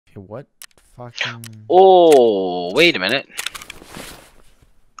Okay, what fucking... Oh, wait a minute.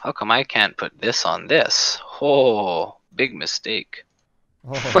 How come I can't put this on this? Oh, big mistake.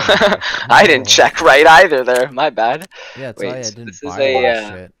 Oh, I didn't no. check right either there. My bad. Yeah, it's why I Wait, didn't this is buy all this a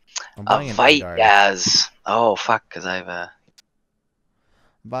shit. I'm buying an Vite Adar. Gaz. Oh fuck, cause I've I'm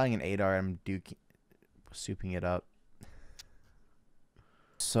buying an Adar and I'm souping it up.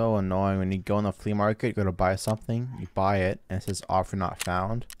 So annoying when you go in the flea market, go to buy something, you buy it, and it says offer not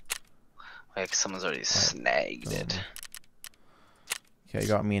found. like someone's already snagged it. Okay,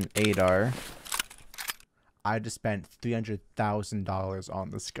 got me an Adar. I just spent $300,000 on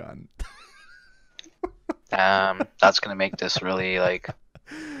this gun. That's gonna make this really like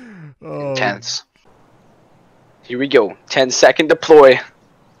Oh. intense. Here we go. 10-second deploy.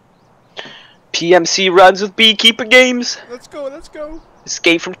 PMC runs with Beekeeper Games. Let's go, let's go.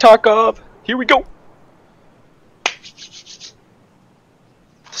 Escape from Tarkov. Here we go.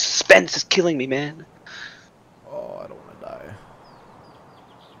 Suspense is killing me, man. Oh, I don't want to die.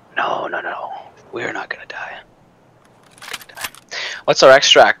 No, no, no. We're not gonna die. What's our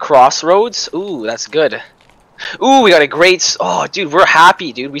extract? Crossroads? Ooh, that's good. Ooh, we got a great... Oh, dude, we're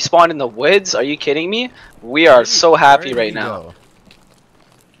happy, dude. We spawned in the woods. Are you kidding me? We are so happy right now.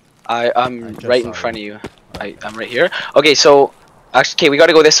 I'm right in front of you. Okay. I'm right here. Okay, so... Actually, okay, we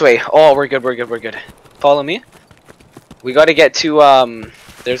gotta go this way. Oh, we're good, we're good, we're good. Follow me. We gotta get to,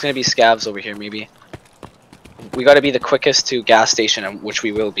 there's gonna be scavs over here, maybe. We gotta be the quickest to gas station, which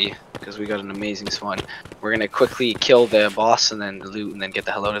we will be, because we got an amazing spawn. We're gonna quickly kill the boss and then loot and then get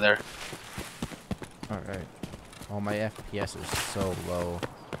the hell out of there. Alright. Oh, my FPS is so low.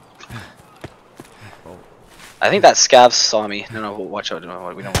 Oh. I think that scav saw me. No, no, watch out.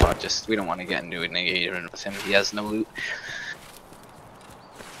 No, we don't want to get into a negation with him. He has no loot.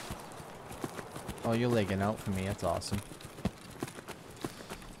 Oh, you're legging out for me. That's awesome.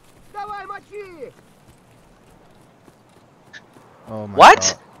 Oh my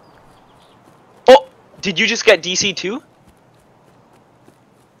What? God. Oh, did you just get DC too?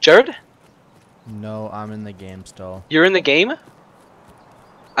 Jared? No, I'm in the game still. You're in the game?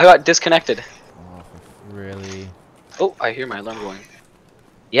 I got disconnected. Oh, really? Oh, I hear my alarm going.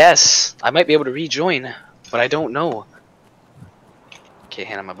 Yes, I might be able to rejoin, but I don't know. Okay,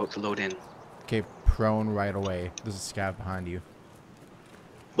 Han, I'm about to load in. Okay, prone right away. There's a scav behind you.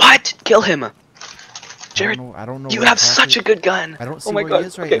 What? Kill him! Jared, I don't know you where have exactly... such a good gun. I don't see oh my where God. he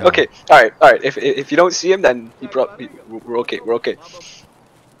is right okay, now. okay, alright. If you don't see him, then we're okay. We're okay.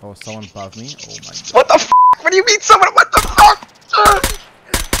 Oh, someone above me? Oh my God. What the f? What do you mean someone? What the fuck?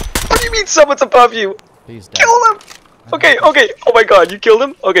 What do you mean someone's above you? Please die. Kill him! Okay. Oh my God, you killed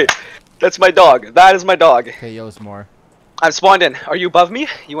him? Okay, that's my dog. That is my dog. Okay, yo's more. I've spawned in. Are you above me?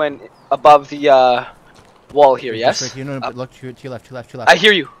 You went above the wall here, yes? Right, you know, look to your left, to your left. I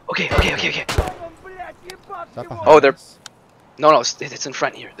hear you. Okay. Is that behind Oh, they're... us? No, it's in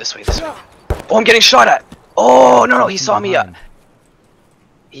front here. This way. Oh, I'm getting shot at. Oh, no, he saw me.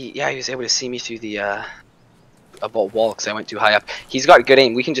 Yeah, he was able to see me through the wall because I went too high up. He's got good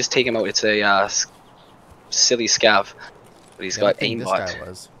aim. We can just take him out. It's a silly scav, but he's got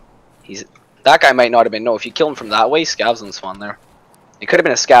aimbot. That guy might not have been. No, if you kill him from that way, scavs don't spawn there. It could have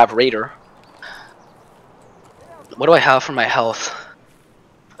been a scav raider. What do I have for my health?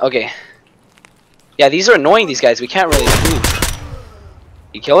 Okay. Yeah, these are annoying. These guys. We can't really move.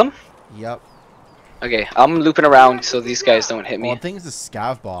 You kill him? Yep. Okay, I'm looping around so these guys don't hit me. Well, I think it's the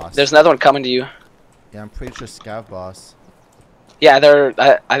scav boss. There's another one coming to you. Yeah, I'm pretty sure scav boss. Yeah, they're.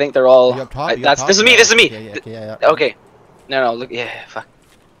 I think they're all. Up top, This is me. This is me. Yeah. Okay. No. Look. Yeah. Fuck.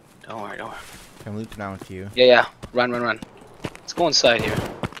 Don't worry. I'm looping down to you. Yeah. Run. Let's go inside here.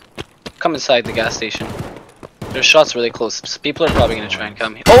 Come inside the gas station. There's shots really close. So people are probably gonna try and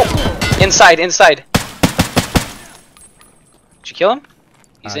come here. Oh! Inside. Did you kill him?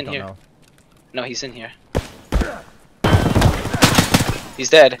 He's in here. Know. No, he's in here. He's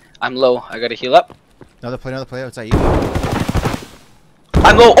dead. I'm low. I gotta heal up. Another player outside you.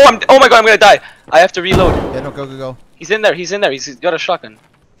 I'm low. Oh my God, I'm gonna die. I have to reload. Yeah, no, go. He's in there. He's got a shotgun.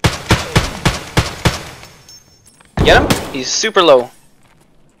 Get him? He's super low.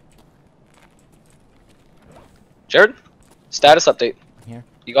 Jared? Status update. Here.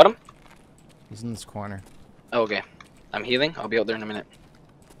 You got him? He's in this corner. Oh, okay. I'm healing. I'll be out there in a minute.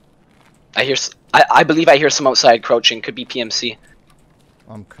 I believe I hear some outside crouching. Could be PMC.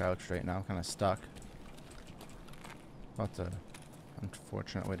 I'm crouched right now, kind of stuck. That's a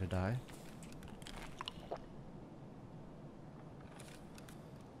unfortunate way to die.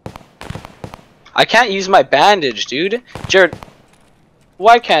 I can't use my bandage, dude. Jared,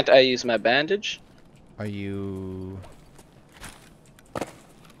 why can't I use my bandage? Are you...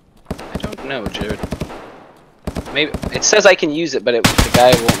 know, Jared. Maybe it says I can use it, but the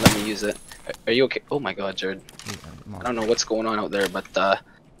guy won't let me use it. Are you okay? Oh my God, Jared. I don't know what's going on out there, but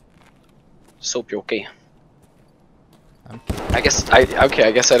just hope you're okay. I guess I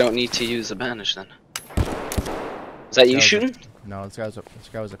guess I don't need to use a bandage then. Is that you shooting? No, this guy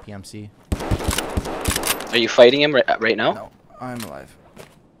was a PMC. Are you fighting him right now? No, I'm alive.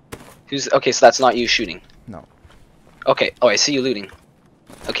 Who's okay? So that's not you shooting. No. Okay. Oh, I see you looting.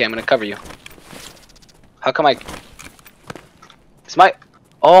 Okay, I'm gonna cover you. How come It's my...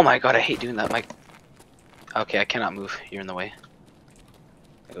 Oh my God, I hate doing that. Okay, I cannot move. You're in the way.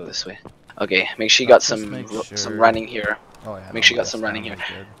 I go this way. Okay, make sure you got some running here. Oh yeah. Make sure you got some running here.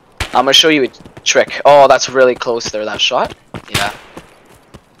 I'm gonna show you a trick. Oh, that's really close there. That shot. Yeah.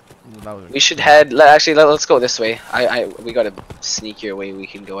 We should head. Actually, let's go this way. We got a sneakier way we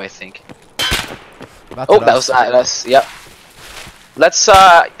can go. I think. Oh, that was us. Yep. Let's.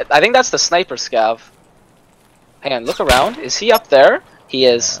 I think that's the sniper scav. Hang on, look around. Is he up there? He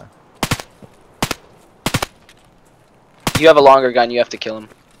is. You have a longer gun. You have to kill him.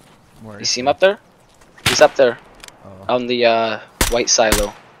 You see him up there? He's up there. Oh. On the white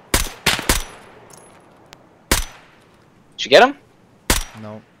silo. Did you get him?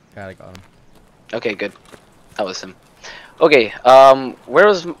 No. Yeah, I got him. Okay, good. That was him. Okay, where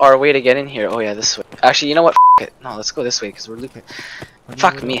was our way to get in here? Oh yeah, this way. Actually, you know what? F it. No, let's go this way because we're looping.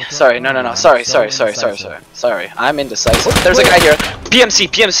 Fuck me. Sorry, no. Sorry. I'm indecisive. There's a guy here.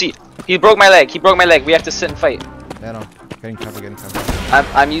 PMC. He broke my leg. We have to sit and fight. Yeah, no. Getting cover.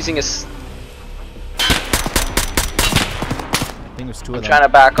 I'm using a... I think there's two of them. I'm trying to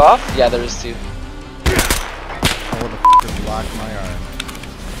back off. Yeah, there is two. Oh, the f*** just blocked my arm.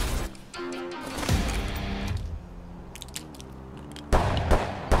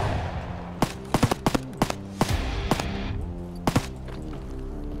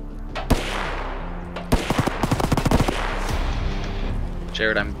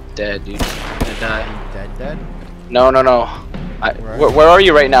 Jared, I'm dead, dude. I'm gonna die. Dead? No. Where are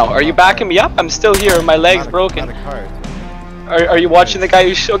you right now? Are you backing me up? I'm still here. My leg's broken. Are you watching the guy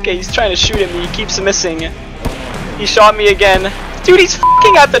who's... Okay, he's trying to shoot at me. He keeps missing. He shot me again. Dude, he's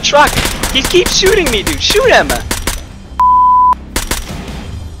f***ing at the truck. He keeps shooting me, dude. Shoot him.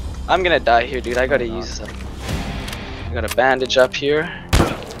 I'm gonna die here, dude. I gotta use them. I got a bandage up here.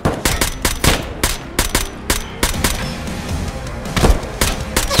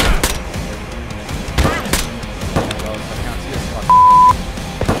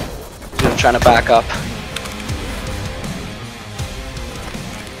 Dude, I'm trying to back up.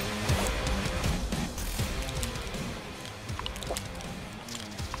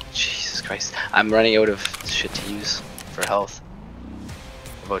 Jesus Christ. I'm running out of shit to use for health.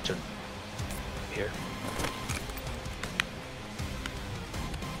 About to here.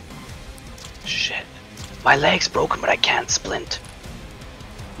 Shit. My leg's broken, but I can't splint.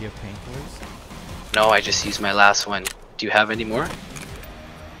 Do you have painkillers? No, I just used my last one. Do you have any more?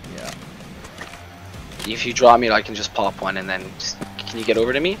 Yeah. If you draw me, I can just pop one and then just, can you get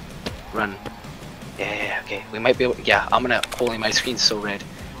over to me? Run. Yeah, okay. We might be able... Yeah, I'm gonna... Holy, my screen's so red.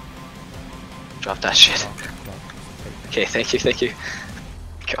 Drop that shit. Okay, thank you.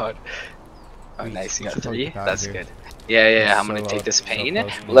 God. Oh, nice. You got 3? That's good. Yeah, I'm gonna take this pain.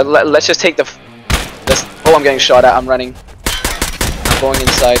 Let's just take the... Oh, I'm getting shot at. I'm running. I'm going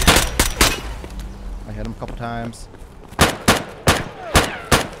inside. I hit him a couple times.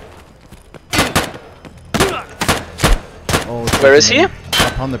 Oh, where is he?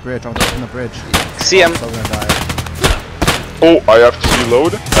 Up on the bridge. On the bridge. See him. So gonna die. Oh, I have to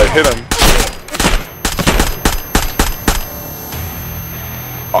reload. I hit him.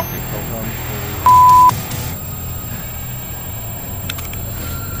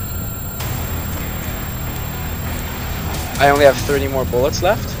 I only have 30 more bullets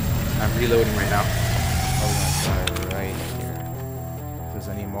left. I'm reloading right now. I'm gonna die right here. If there's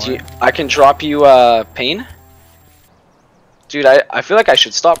any more. I can drop you pain? Dude, I feel like I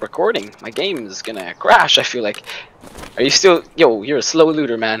should stop recording. My game is gonna crash, I feel like. Are you still... Yo, you're a slow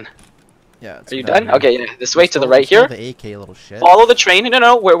looter, man. Yeah. Are you done? Okay, yeah. This way to the right here. The AK, little shit. Follow the train.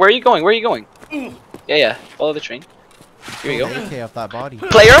 No. Where are you going? Yeah. Follow the train. Here you go. AK off that body.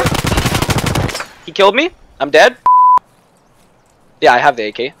 Player! He killed me. I'm dead. Yeah, I have the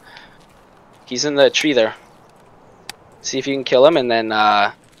AK. He's in the tree there. See if you can kill him and then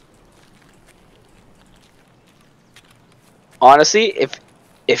honestly,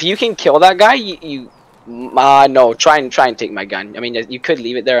 if you can kill that guy, no, try and take my gun. I mean, you could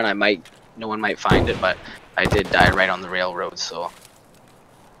leave it there and no one might find it, but I did die right on the railroad, so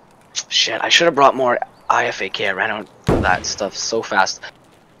shit, I should have brought more IFAK. I ran out of that stuff so fast.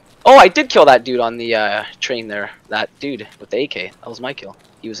 Oh, I did kill that dude on the train there. That dude with the AK. That was my kill.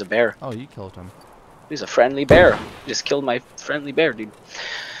 He was a bear. Oh, you killed him. He was a friendly bear. Just killed my friendly bear, dude.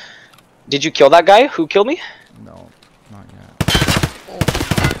 Did you kill that guy? Who killed me? No, not yet.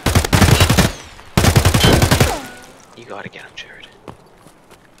 You gotta get him, Jared.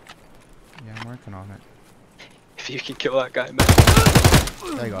 Yeah, I'm working on it. If you can kill that guy,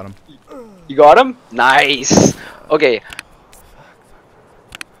 man. I got him. You got him? Nice. Okay.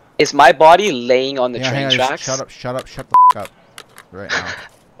 Is my body laying on the Yeah, train hang on, just tracks? shut the f up. Right now.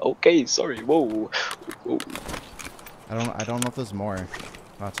 Okay, sorry. Whoa. Whoa. I don't know if there's more.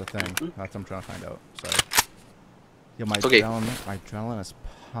 That's the thing. That's what I'm trying to find out. Sorry. Yo, my Okay. adrenaline is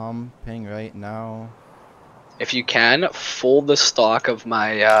pumping right now. If you can, fold the stock of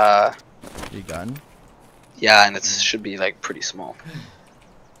my, Your gun? yeah, and it should be, like, pretty small.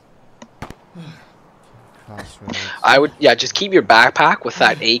 Crossroads. I would, yeah, just keep your backpack with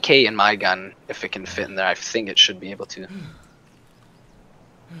that AK and my gun, if it can fit in there. I think it should be able to.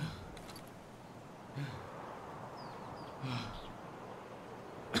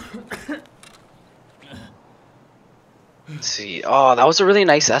 Let's see. Oh, that was a really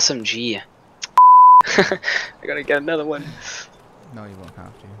nice SMG. I gotta get another one. No, you won't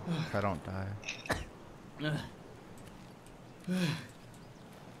have to. If I don't die.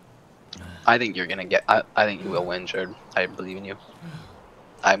 I think you're gonna get. I think you will win, Jared. I believe in you.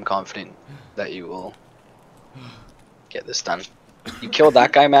 I'm confident that you will get this done. You killed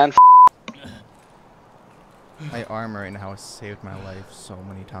that guy, man. My armor right now has saved my life so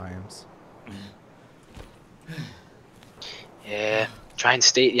many times. Yeah. Try and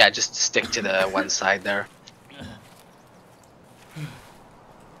stay. Yeah, just stick to the one side there.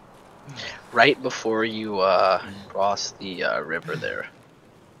 Right before you cross the river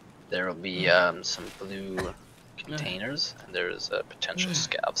there will be some blue containers, and there's a potential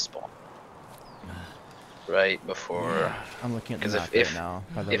scav spawn. Right before. I'm looking at the 'Cause map if- right now.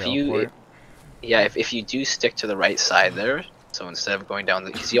 By the if you- railport. Yeah, if you do stick to the right side there, so instead of going down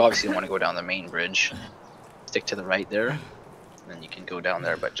the, because you obviously want to go down the main bridge, stick to the right there, and then you can go down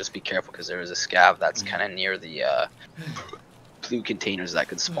there. But just be careful because there is a scav that's kind of near the blue containers that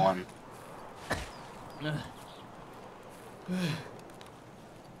could spawn.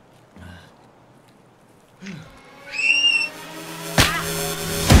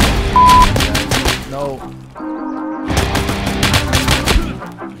 No.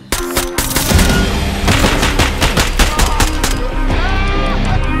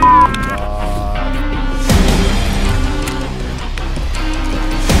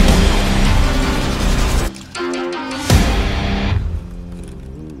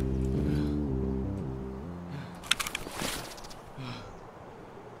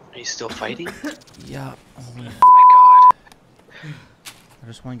 Are you still fighting? Yeah. Oh my god. I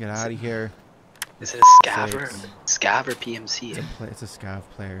just want to get out of here. Is it a scaver? Saves. Scav or PMC? It's a scav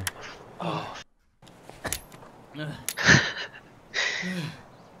player. Oh.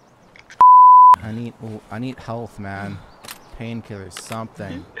 I need health, man. Painkillers,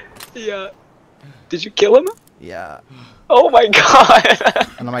 something. Yeah. Did you kill him? Yeah. Oh my god.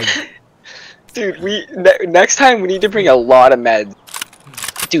 And I'm like, Dude, next time we need to bring a lot of meds.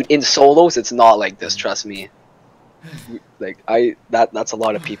 Dude, in solos it's not like this, trust me. Like that's a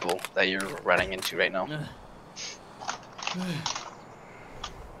lot of people that you're running into right now.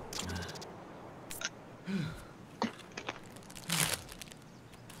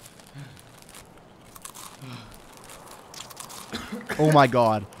 oh my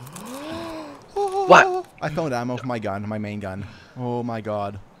god. What? I found ammo for my gun, my main gun. Oh my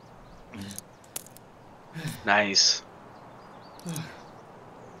god. Nice.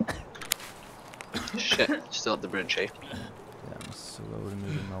 Shit, still at the bridge, eh? Yeah, I'm slowly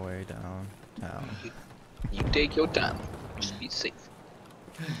moving my way downtown. You take your time. Just be safe.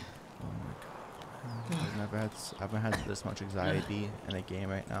 Oh my god. I haven't had this much anxiety in a game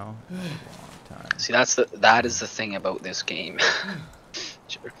right now in a long time. See, that is the thing about this game.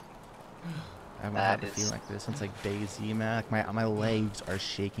 Sure. I haven't had a feeling like this since like DayZ, man. Like my legs are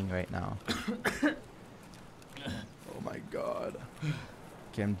shaking right now. Oh my god.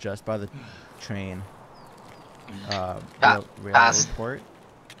 Okay, I'm just by the train. Past. Railport.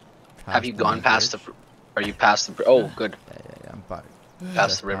 Have you the gone main past bridge. the? Are you past the? Oh, good. Yeah, I'm by. Past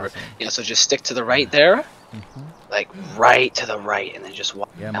just the river. passing. Yeah, so just stick to the right there, Mhm. like right to the right, and then just walk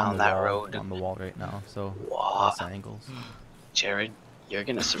Yeah, I'm down on the that wall, road. on the wall right now, so Wow. less angles. Jared, you're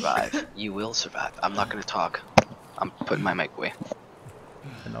gonna survive. You will survive. I'm not gonna talk. I'm putting my mic away.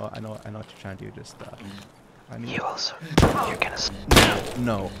 I know what you're trying to do. Just I need. You will survive. You're gonna survive.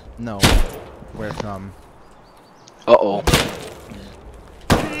 No. Where from? Uh-oh.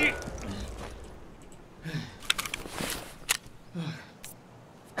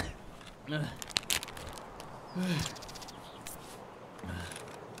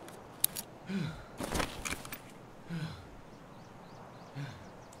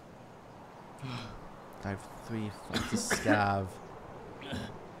 I have 3 it's a scav.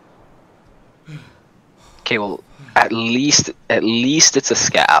 Okay, well, at least it's a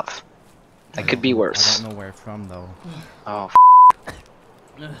scav. That could be worse. I don't know where from though. Oh,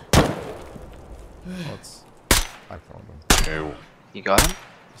 Oh, it's. I found him. Ew. you got him?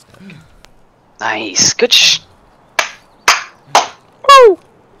 He's dead. Nice. Good Woo!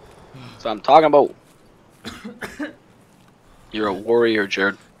 That's what I'm talking about. You're a warrior,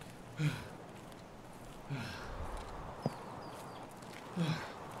 Jared.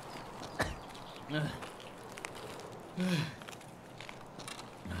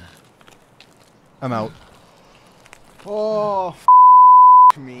 I'm out. Oh,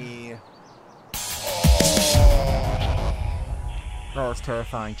 me. That was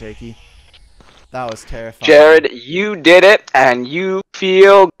terrifying, Jakey. That was terrifying. Jared, you did it, and you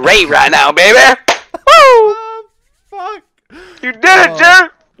feel great right now, baby. Woo! Oh, fuck. You did it,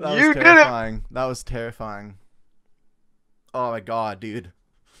 Jared. That You was did it. terrifying. That was terrifying. Oh my god, dude.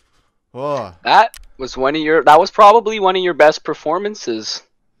 Oh. That was probably one of your best performances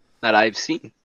that I've seen.